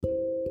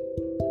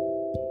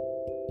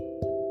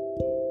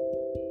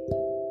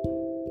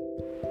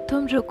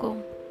तुम रुको,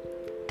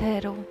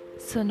 ठहरो,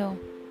 सुनो,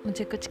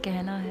 मुझे कुछ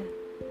कहना है।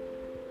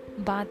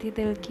 बात ही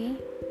दिल की,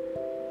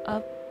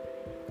 अब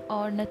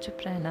और न चुप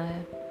रहना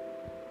है।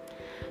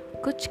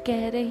 कुछ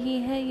कह रही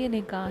है ये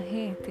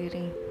निगाहें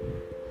तेरी,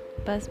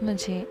 बस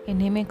मुझे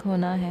इन्हीं में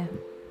खोना है।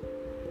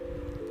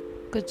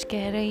 कुछ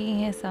कह रही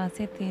हैं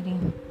सांसें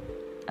तेरी,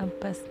 अब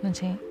बस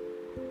मुझे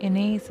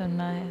इन्हें ही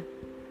सुनना है।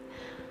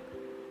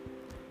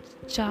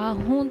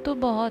 चाहूँ तो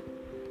बहुत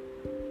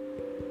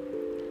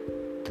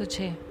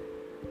तुझे,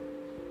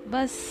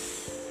 बस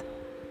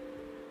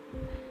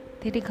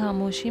तेरी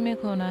खामोशी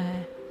में खोना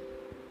है।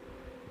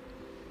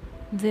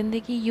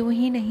 जिंदगी यूं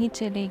ही नहीं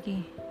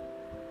चलेगी,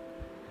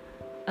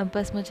 अब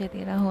बस मुझे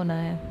तेरा होना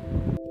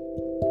है।